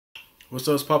What's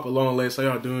up, it's Papa Long Legs? How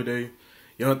y'all doing today?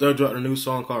 Young Thug dropped a new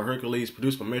song called Hercules,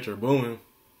 produced by Boomin.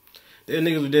 Them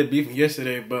niggas were dead beefing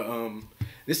yesterday, but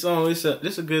this song this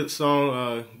a good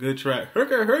song, good track.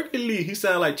 Hercules, he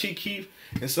sound like Chief Keef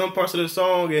in some parts of the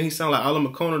song, and he sound like Alan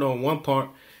McConnell on one part.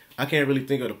 I can't really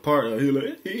think of the part. He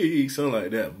like he sound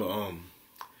like that, but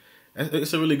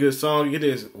it's a really good song. It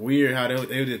is weird how they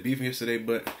were just beefing yesterday,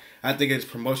 but I think it's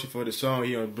promotion for the song.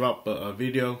 He gonna drop a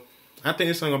video. I think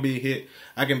this song gonna be a hit.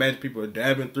 I can imagine people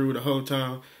dabbing through the whole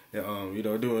time, and, you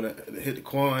know, doing hit the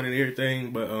quan and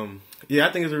everything. But yeah,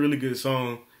 I think it's a really good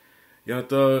song. Young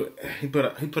Thug, he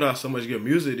put out so much good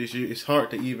music this year. It's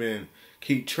hard to even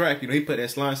keep track. You know, he put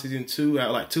that Slime Season 2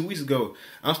 out like 2 weeks ago.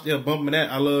 I'm still bumping that.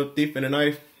 I love Thief and the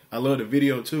Knife. I love the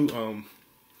video too.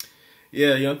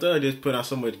 Yeah, Young Thug just put out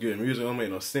so much good music. It don't make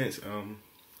no sense.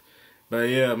 But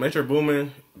yeah,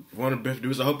 Boomin, one of the best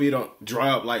dudes. I hope he don't dry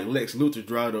up like Lex Luthor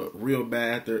dried up real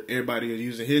bad after everybody is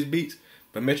using his beats.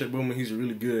 But Boomin, he's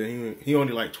really good. He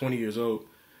only like 20 years old.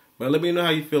 But let me know how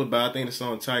you feel about it. I think the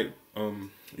song tight. Young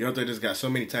Thug just got so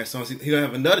many tight songs. He gonna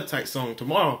have another tight song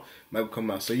tomorrow might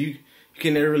come out. So you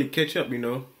can never really catch up, you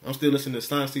know. I'm still listening to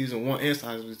Slime Season 1 and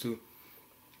Slime Season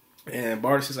 2. And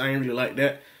Barter 6, I ain't really like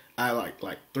that. I like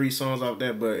 3 songs off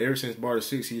that, but ever since Barter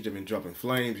 6, he's just been dropping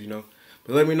flames, you know.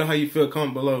 But let me know how you feel.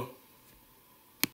 Comment below.